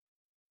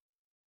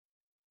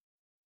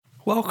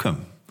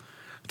Welcome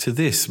to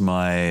this,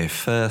 my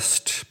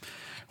first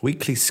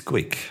weekly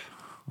squeak.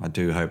 I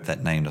do hope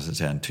that name doesn't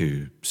sound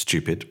too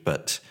stupid,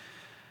 but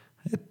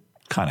it's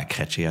kind of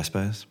catchy, I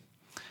suppose.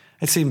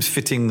 It seems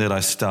fitting that I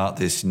start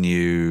this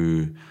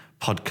new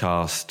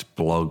podcast,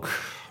 blog,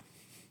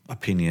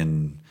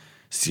 opinion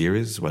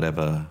series,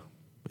 whatever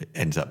it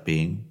ends up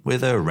being,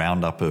 with a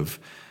roundup of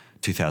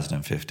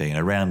 2015,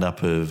 a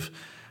roundup of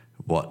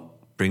what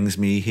brings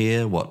me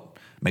here, what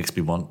makes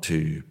me want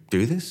to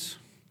do this.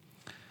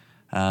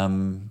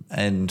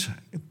 And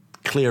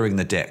clearing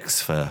the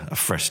decks for a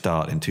fresh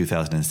start in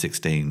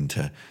 2016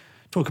 to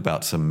talk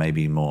about some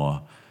maybe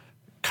more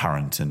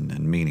current and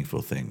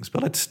meaningful things.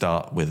 But let's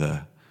start with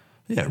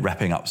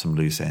wrapping up some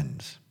loose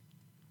ends.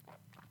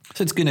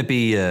 So it's going to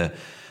be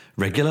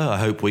regular, I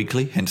hope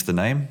weekly, hence the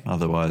name.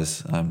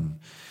 Otherwise,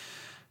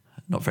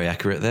 not very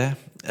accurate there.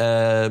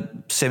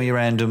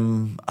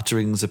 Semi-random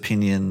utterings,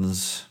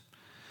 opinions,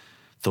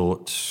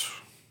 thoughts,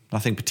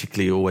 nothing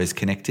particularly always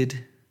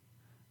connected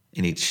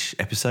in each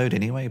episode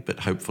anyway, but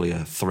hopefully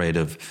a thread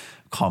of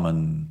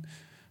common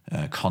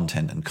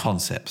content and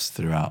concepts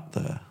throughout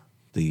the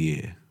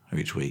year or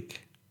each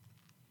week.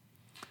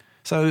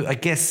 So I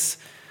guess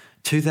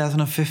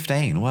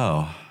 2015,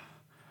 well,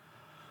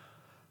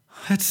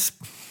 it's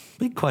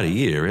been quite a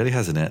year really,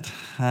 hasn't it?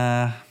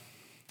 I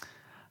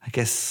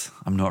guess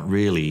I'm not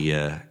really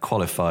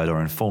qualified or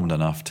informed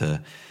enough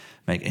to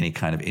make any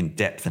kind of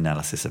in-depth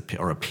analysis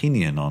or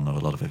opinion on a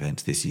lot of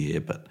events this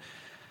year, but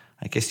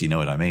I guess you know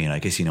what I mean. I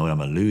guess you know what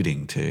I'm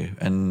alluding to.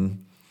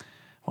 And,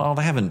 well,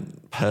 they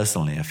haven't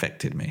personally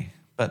affected me,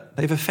 but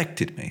they've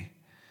affected me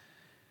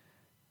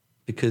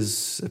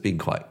because I've been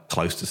quite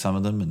close to some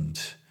of them and,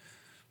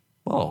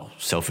 well,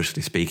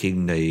 selfishly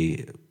speaking,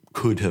 they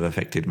could have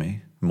affected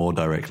me more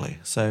directly.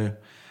 So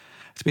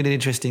it's been an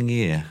interesting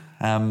year.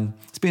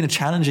 It's been a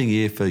challenging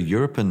year for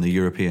Europe and the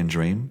European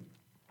dream.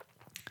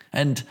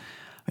 And,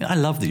 I mean, I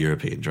love the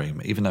European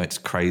dream, even though it's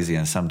crazy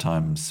and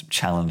sometimes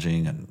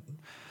challenging and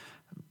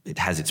it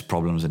has its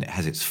problems and it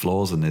has its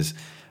flaws and there's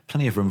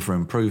plenty of room for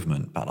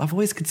improvement. But I've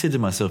always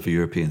considered myself a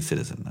European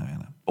citizen. I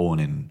mean, I'm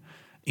born in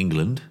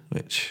England,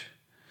 which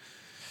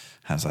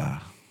has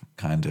a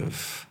kind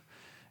of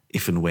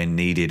if and when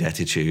needed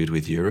attitude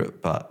with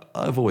Europe. But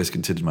I've always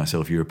considered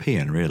myself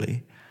European,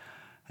 really.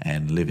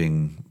 And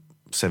living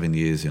 7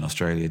 years in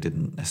Australia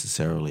didn't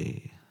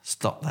necessarily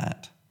stop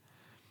that.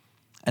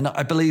 And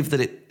I believe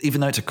that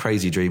even though it's a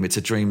crazy dream, it's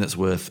a dream that's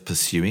worth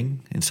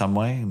pursuing in some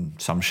way, in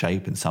some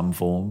shape, in some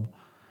form.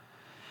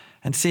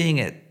 And seeing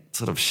it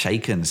sort of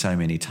shaken so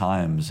many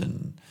times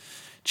and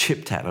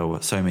chipped at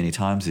so many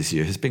times this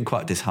year has been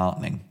quite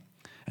disheartening.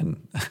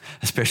 And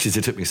especially as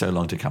it took me so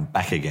long to come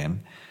back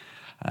again,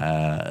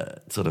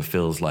 it sort of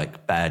feels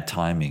like bad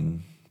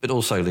timing. But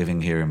also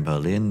living here in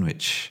Berlin,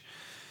 which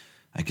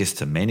I guess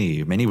to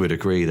many would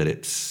agree that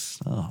it's,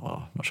 I'm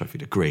not sure if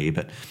you'd agree,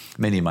 but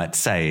many might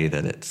say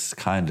that it's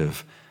kind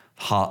of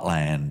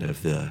heartland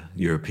of the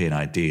European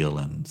ideal.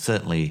 And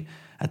certainly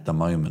at the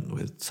moment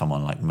with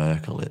someone like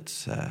Merkel,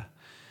 it's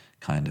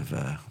kind of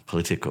a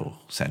political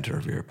centre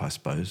of Europe, I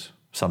suppose.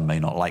 Some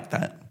may not like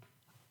that.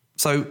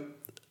 So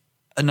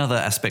another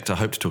aspect I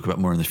hope to talk about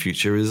more in the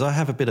future is I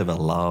have a bit of a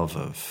love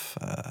of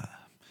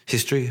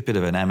history, a bit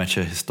of an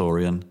amateur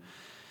historian,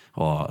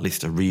 or at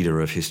least a reader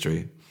of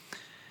history.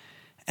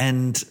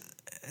 And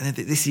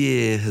this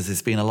year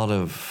there's been a lot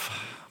of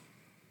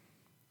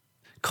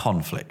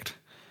conflict.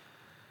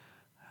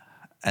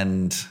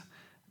 And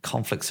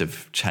conflicts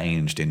have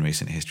changed in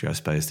recent history, I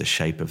suppose, the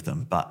shape of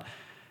them. But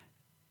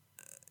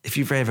if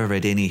you've ever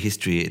read any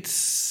history,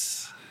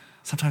 it's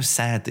sometimes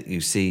sad that you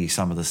see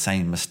some of the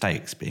same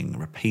mistakes being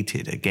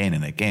repeated again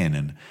and again.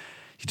 And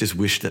you just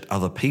wish that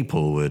other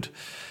people would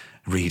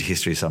read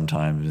history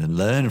sometimes and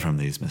learn from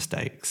these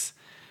mistakes.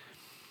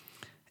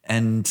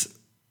 And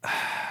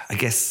I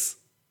guess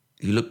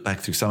you look back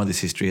through some of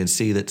this history and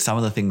see that some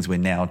of the things we're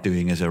now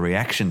doing as a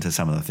reaction to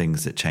some of the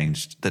things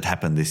that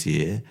happened this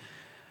year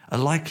are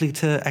likely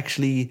to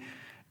actually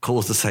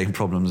cause the same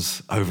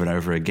problems over and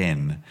over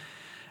again.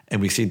 And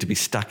we seem to be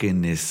stuck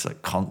in this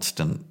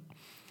constant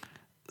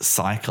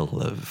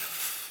cycle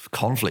of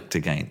conflict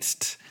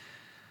against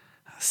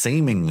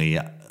seemingly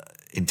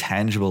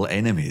intangible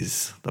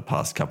enemies the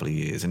past couple of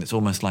years. And it's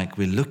almost like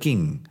we're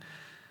looking,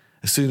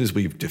 as soon as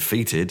we've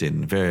defeated,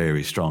 in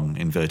very strong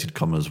inverted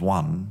commas,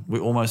 one, we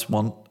almost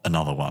want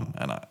another one.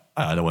 And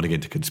I don't want to get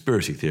into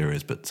conspiracy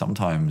theories, but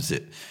sometimes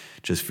it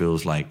just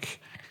feels like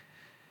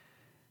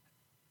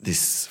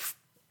this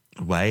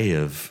way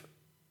of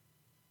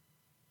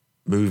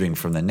moving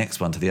from the next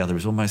one to the other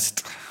is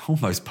almost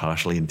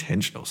partially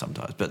intentional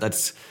sometimes. But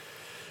that's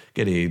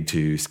getting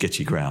into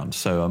sketchy ground.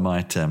 So I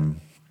might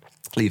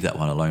leave that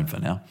one alone for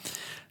now.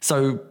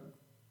 So,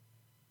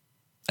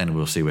 and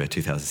we'll see where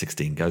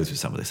 2016 goes with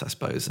some of this, I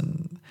suppose.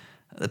 And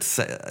let's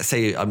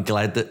say I'm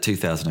glad that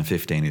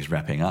 2015 is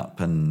wrapping up.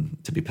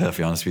 And to be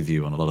perfectly honest with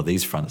you, on a lot of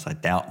these fronts, I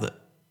doubt that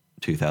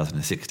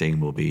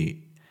 2016 will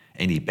be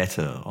any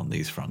better on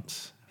these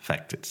fronts. In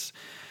fact, it's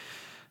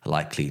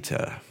likely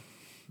to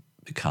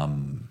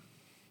become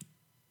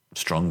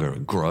stronger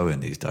and grow in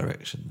these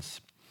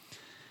directions.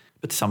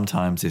 But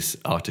sometimes this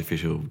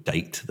artificial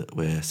date that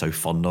we're so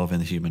fond of in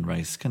the human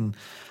race can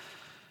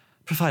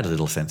provide a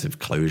little sense of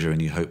closure,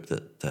 and you hope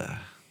that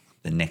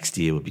the next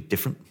year will be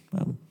different.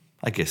 Well,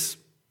 I guess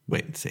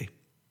wait and see.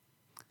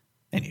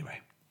 Anyway,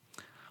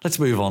 let's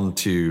move on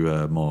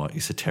to more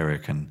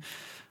esoteric and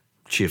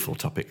cheerful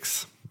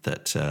topics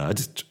that I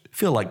just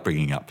feel like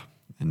bringing up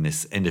in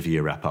this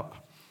end-of-year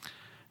wrap-up.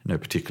 No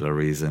particular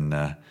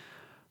reason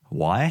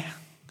why,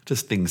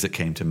 just things that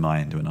came to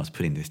mind when I was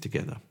putting this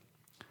together.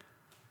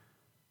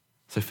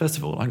 So first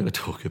of all, I'm going to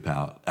talk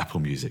about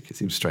Apple Music. It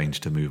seems strange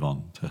to move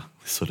on to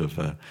this sort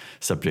of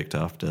subject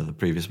after the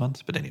previous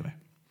ones, but anyway.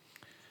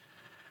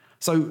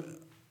 So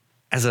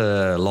as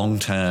a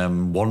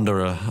long-term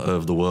wanderer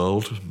of the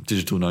world,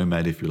 digital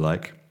nomad if you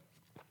like,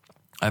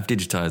 I've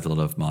digitized a lot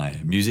of my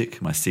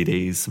music, my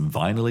CDs, some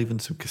vinyl even,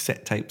 some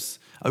cassette tapes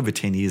over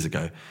 10 years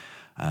ago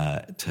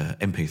to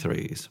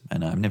MP3s,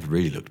 and I've never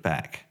really looked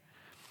back.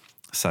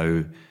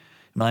 So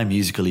my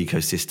musical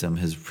ecosystem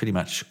has pretty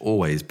much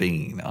always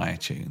been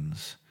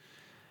iTunes,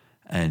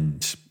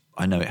 and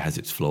I know it has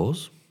its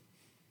flaws.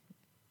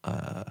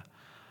 I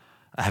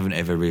haven't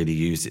ever really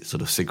used its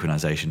sort of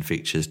synchronization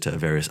features to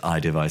various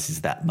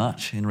iDevices that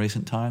much in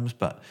recent times,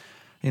 but,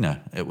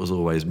 it was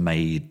always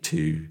made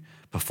to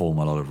perform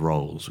a lot of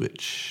roles,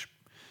 which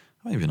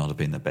maybe not have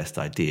been the best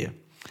idea.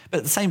 But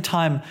at the same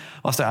time,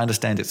 whilst I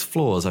understand its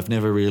flaws, I've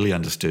never really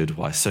understood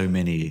why so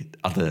many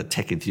other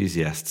tech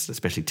enthusiasts,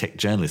 especially tech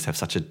journalists, have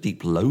such a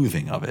deep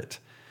loathing of it.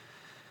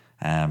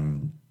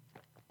 And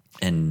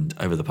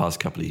over the past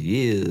couple of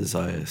years,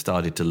 I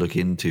started to look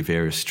into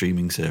various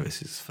streaming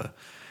services for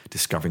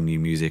discovering new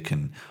music,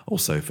 and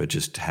also for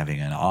just having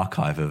an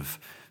archive of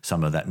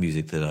some of that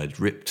music that I'd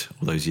ripped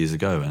all those years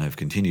ago and have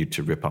continued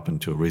to rip up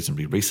until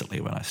reasonably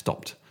recently when I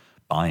stopped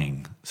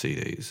buying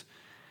CDs.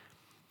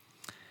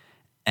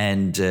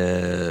 And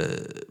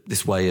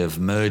this way of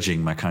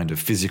merging my kind of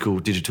physical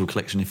digital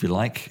collection, if you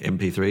like,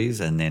 MP3s,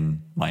 and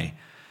then my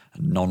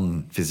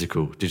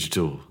non-physical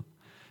digital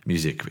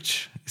music,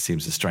 which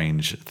seems a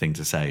strange thing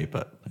to say,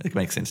 but it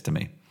makes sense to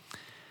me.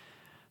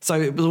 So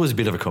it was always a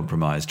bit of a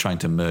compromise trying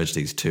to merge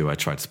these two. I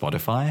tried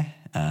Spotify,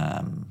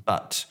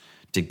 but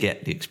to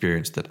get the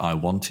experience that I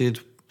wanted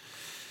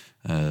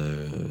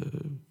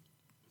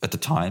at the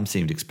time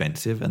seemed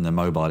expensive, and the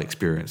mobile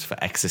experience for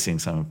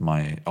accessing some of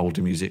my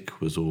older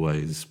music was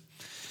always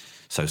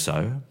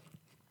so-so.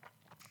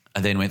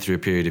 I then went through a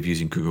period of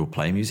using Google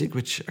Play Music,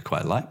 which I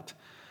quite liked,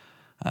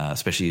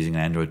 especially using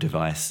an Android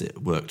device.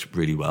 It worked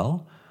really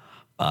well,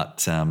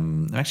 but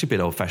I'm actually a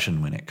bit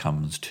old-fashioned when it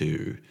comes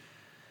to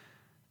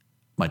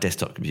my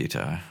desktop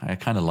computer. I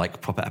kind of like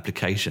proper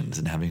applications,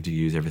 and having to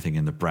use everything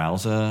in the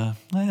browser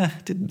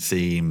didn't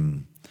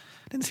seem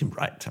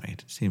right to me. It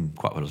didn't seem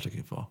quite what I was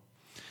looking for.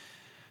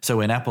 So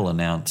when Apple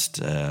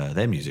announced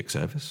their music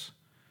service,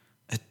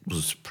 it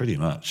was pretty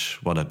much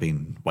what I'd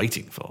been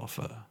waiting for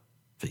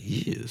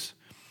years.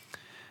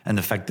 And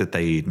the fact that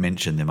they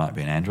mentioned there might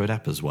be an Android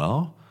app as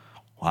well,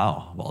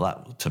 wow, well,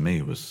 that to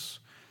me was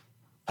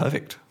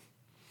perfect.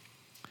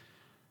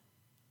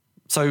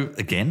 So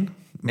again,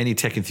 many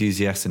tech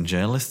enthusiasts and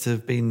journalists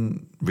have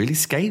been really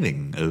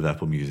scathing of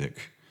Apple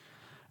Music.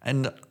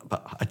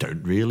 But I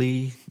don't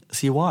really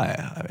see why.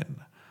 I mean,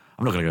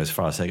 I'm not going to go as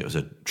far as saying it was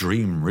a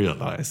dream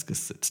realised,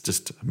 because it's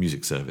just a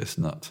music service,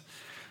 not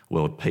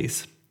world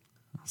peace.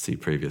 See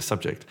previous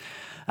subject.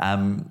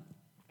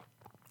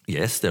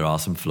 Yes, there are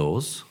some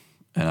flaws,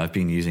 and I've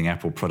been using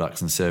Apple products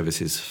and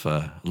services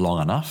for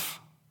long enough,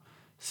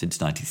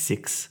 since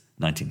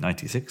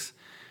 1996,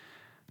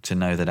 to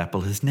know that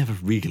Apple has never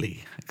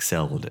really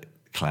excelled at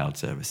cloud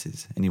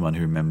services. Anyone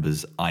who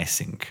remembers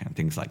iSync and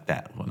things like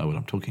that will know what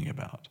I'm talking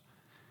about.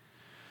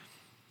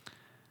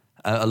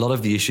 A lot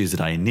of the issues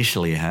that I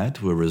initially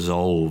had were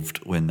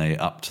resolved when they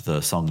upped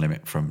the song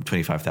limit from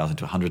 25,000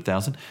 to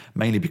 100,000,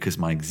 mainly because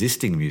my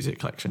existing music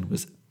collection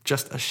was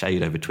just a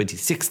shade over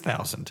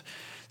 26,000.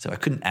 So I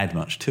couldn't add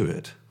much to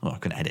it. Well, I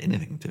couldn't add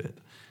anything to it.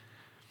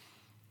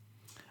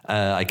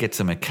 I get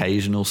some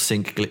occasional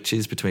sync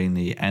glitches between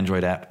the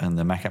Android app and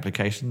the Mac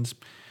applications.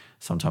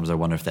 Sometimes I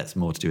wonder if that's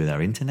more to do with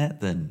our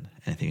internet than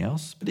anything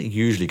else, but it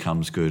usually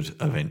comes good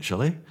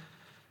eventually.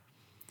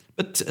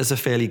 But as a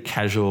fairly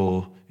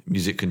casual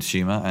music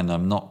consumer, and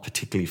I'm not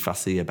particularly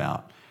fussy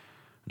about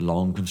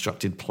long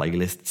constructed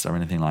playlists or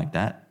anything like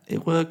that,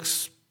 it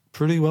works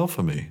pretty well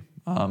for me.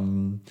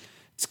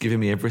 It's given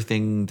me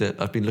everything that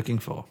I've been looking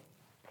for.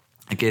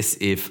 I guess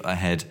if I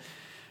had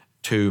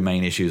two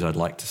main issues I'd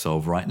like to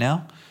solve right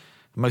now,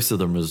 most of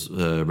them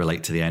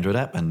relate to the Android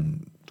app,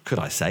 and could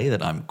I say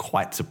that I'm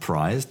quite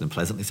surprised and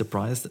pleasantly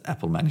surprised that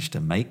Apple managed to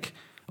make,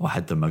 or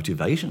had the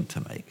motivation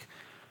to make,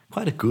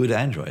 quite a good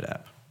Android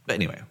app. But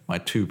anyway, my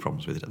two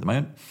problems with it at the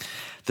moment.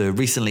 The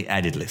recently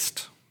added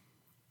list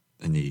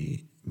in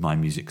the My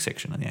Music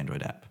section on the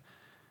Android app.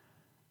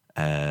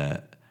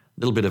 A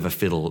little bit of a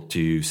fiddle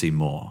to see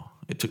more.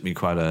 It took me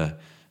quite a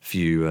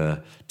few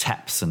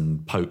taps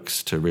and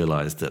pokes to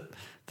realise that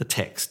the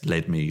text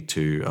led me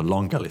to a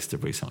longer list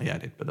of recently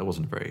added, but that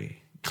wasn't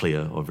very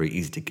clear or very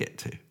easy to get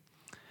to.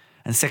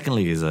 And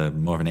secondly is a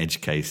more of an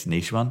edge case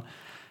niche one,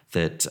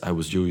 that I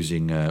was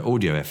using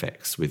audio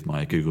effects with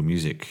my Google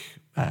Music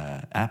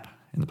app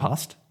in the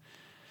past,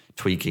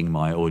 tweaking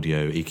my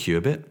audio EQ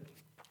a bit.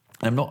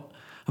 I'm not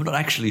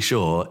actually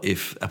sure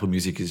if Apple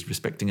Music is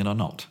respecting it or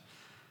not.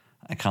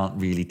 I can't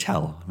really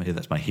tell. Maybe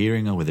that's my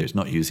hearing, or whether it's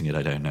not using it,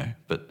 I don't know.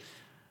 But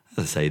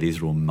as I say,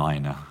 these are all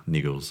minor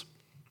niggles.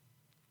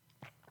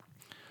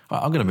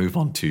 Well, I'm going to move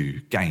on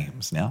to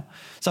games now.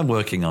 So I'm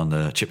working on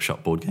the Chip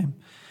Shop board game.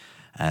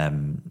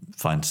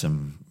 Find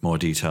some more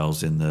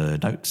details in the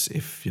notes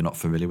if you're not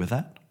familiar with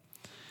that.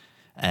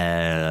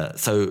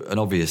 So an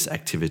obvious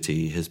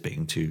activity has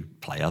been to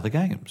play other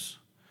games,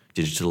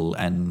 digital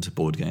and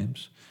board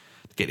games,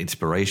 to get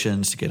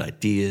inspirations, to get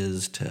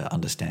ideas, to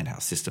understand how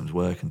systems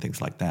work and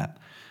things like that.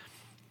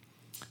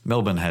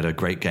 Melbourne had a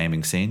great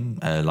gaming scene.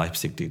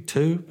 Leipzig did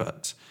too,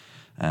 but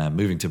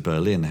moving to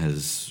Berlin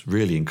has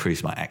really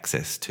increased my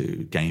access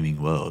to gaming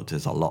world.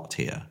 There's a lot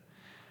here.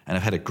 And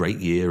I've had a great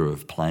year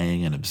of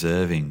playing and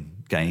observing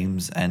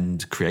games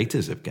and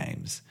creators of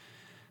games.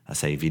 I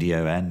say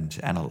video and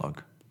analog.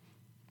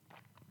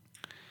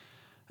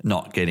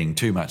 Not getting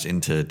too much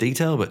into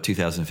detail, but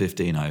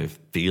 2015, I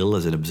feel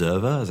as an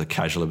observer, as a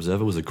casual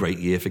observer, was a great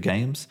year for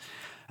games.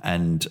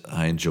 And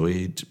I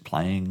enjoyed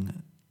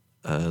playing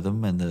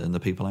them and the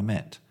people I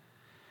met.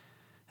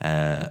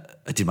 I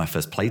did my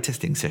first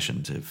playtesting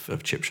sessions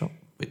of Chip Shop,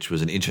 which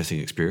was an interesting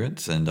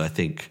experience. And I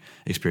think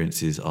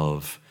experiences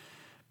of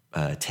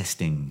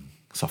testing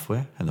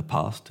software in the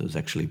past has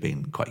actually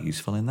been quite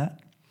useful in that.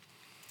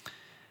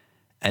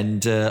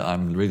 And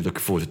I'm really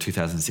looking forward to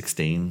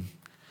 2016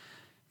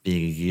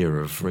 being a year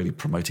of really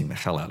promoting the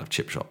hell out of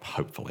Chip Shop,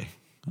 hopefully.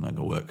 And I'm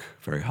going to work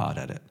very hard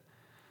at it.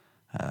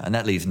 And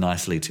that leads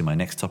nicely to my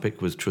next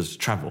topic, which was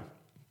travel.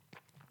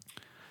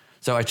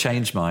 So I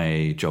changed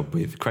my job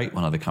with Crate,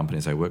 one of the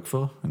companies I work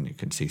for, and you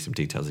can see some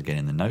details again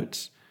in the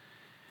notes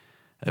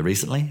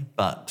recently.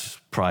 But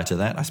prior to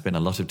that, I spent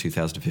a lot of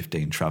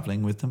 2015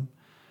 traveling with them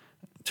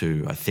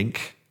to, I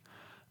think,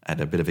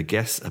 at a bit of a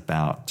guess,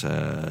 about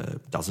a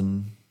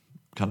dozen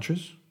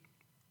countries.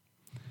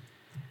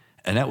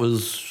 And that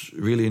was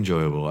really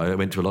enjoyable. I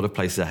went to a lot of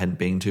places I hadn't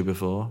been to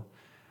before,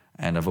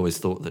 and I've always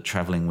thought that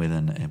traveling with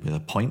a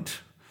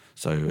point,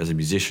 so as a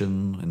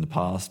musician in the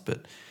past,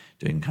 but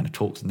doing kind of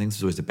talks and things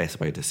is always the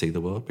best way to see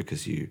the world,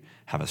 because you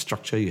have a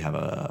structure, you have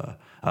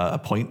a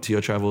point to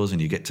your travels,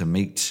 and you get to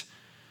meet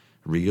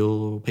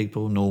real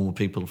people, normal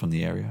people from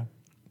the area.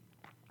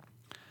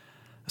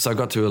 So I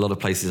got to a lot of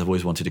places I've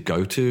always wanted to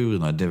go to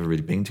and I'd never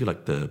really been to,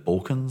 like the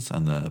Balkans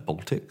and the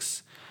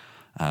Baltics.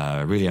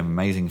 Really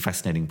amazing,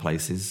 fascinating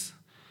places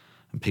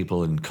and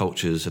people and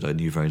cultures that I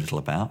knew very little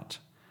about.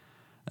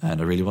 And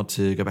I really want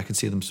to go back and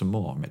see them some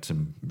more. I met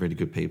some really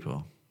good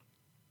people.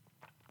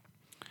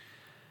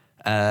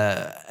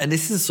 And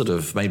this has sort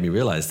of made me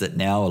realize that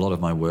now a lot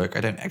of my work,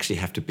 I don't actually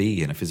have to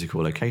be in a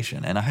physical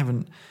location. And I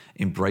haven't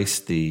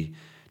embraced the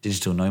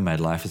digital nomad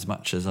life as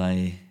much as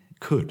I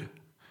could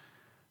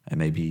and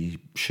maybe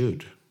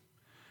should.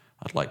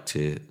 I'd like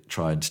to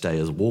try and stay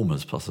as warm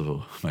as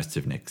possible most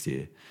of next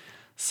year.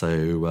 So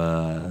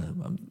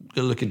I'm going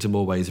to look into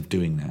more ways of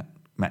doing that,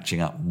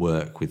 matching up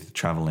work with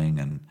traveling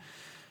and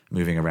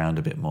moving around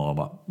a bit more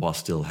while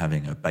still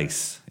having a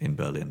base in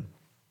Berlin.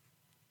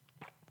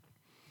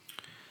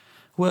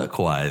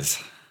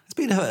 Work-wise, it's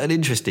been an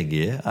interesting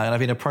year. I've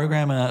been a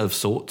programmer of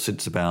sorts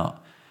since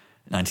about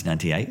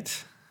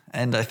 1998,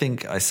 and I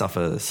think I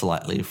suffer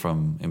slightly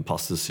from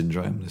imposter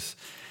syndrome, this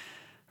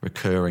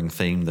recurring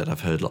theme that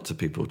I've heard lots of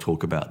people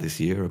talk about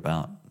this year,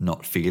 about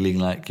not feeling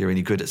like you're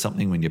any good at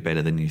something when you're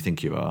better than you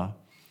think you are.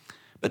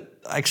 But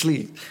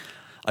actually,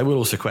 I will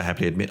also quite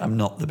happily admit I'm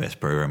not the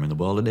best programmer in the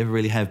world. I never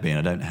really have been.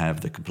 I don't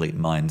have the complete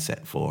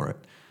mindset for it.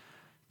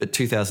 But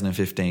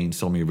 2015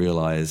 saw me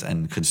realise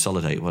and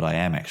consolidate what I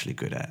am actually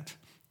good at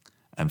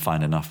and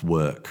find enough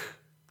work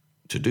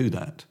to do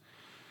that,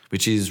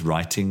 which is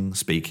writing,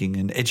 speaking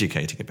and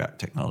educating about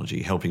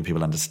technology, helping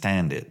people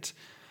understand it.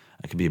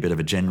 I can be a bit of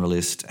a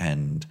generalist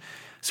and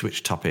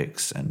switch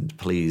topics and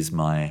please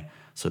my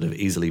sort of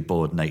easily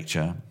bored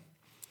nature,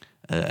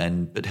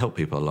 but help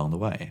people along the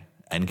way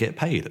and get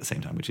paid at the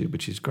same time,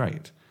 which is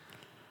great.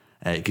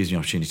 It gives me an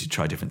opportunity to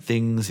try different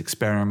things,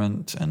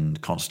 experiment and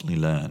constantly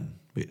learn,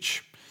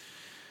 which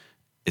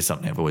is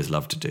something I've always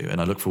loved to do. And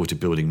I look forward to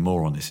building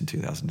more on this in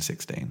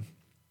 2016.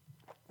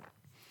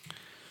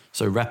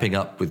 So wrapping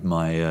up with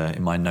my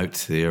in my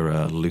notes here,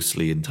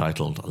 loosely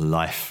entitled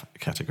Life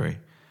category.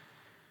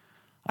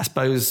 I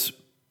suppose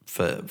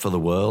for the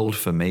world,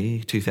 for me,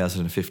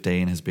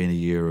 2015 has been a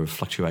year of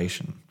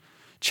fluctuation,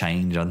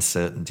 change,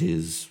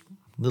 uncertainties,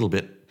 a little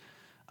bit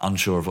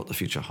unsure of what the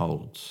future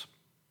holds.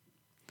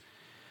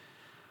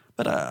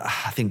 But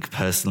I think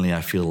personally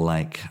I feel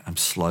like I'm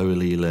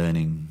slowly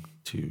learning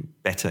to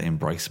better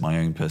embrace my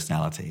own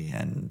personality,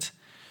 and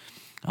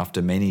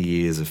after many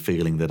years of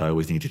feeling that I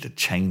always needed to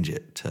change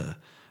it to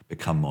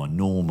become more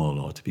normal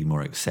or to be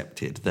more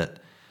accepted, that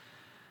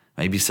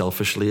maybe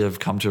selfishly I've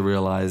come to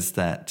realise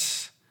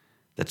that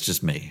that's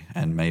just me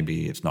and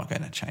maybe it's not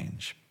going to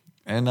change.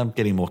 And I'm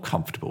getting more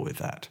comfortable with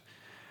that.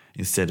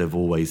 instead of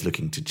always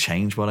looking to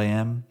change what I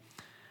am.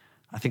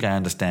 I think I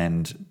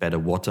understand better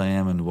what I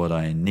am and what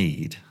I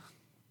need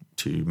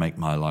to make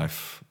my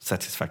life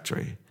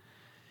satisfactory,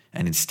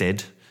 and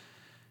instead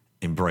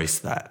embrace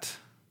that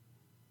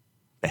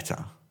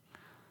better.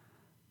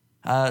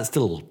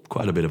 Still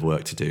quite a bit of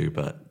work to do,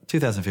 but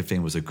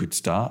 2015 was a good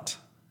start,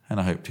 and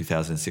I hope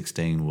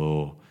 2016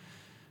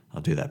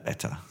 I'll do that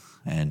better.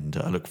 And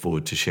I look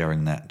forward to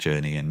sharing that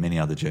journey and many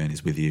other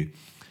journeys with you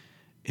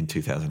in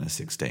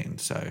 2016.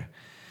 So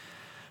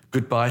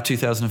goodbye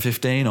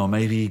 2015, or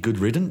maybe good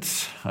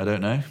riddance, I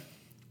don't know.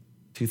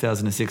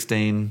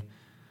 2016,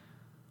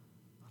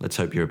 let's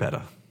hope you're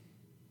better.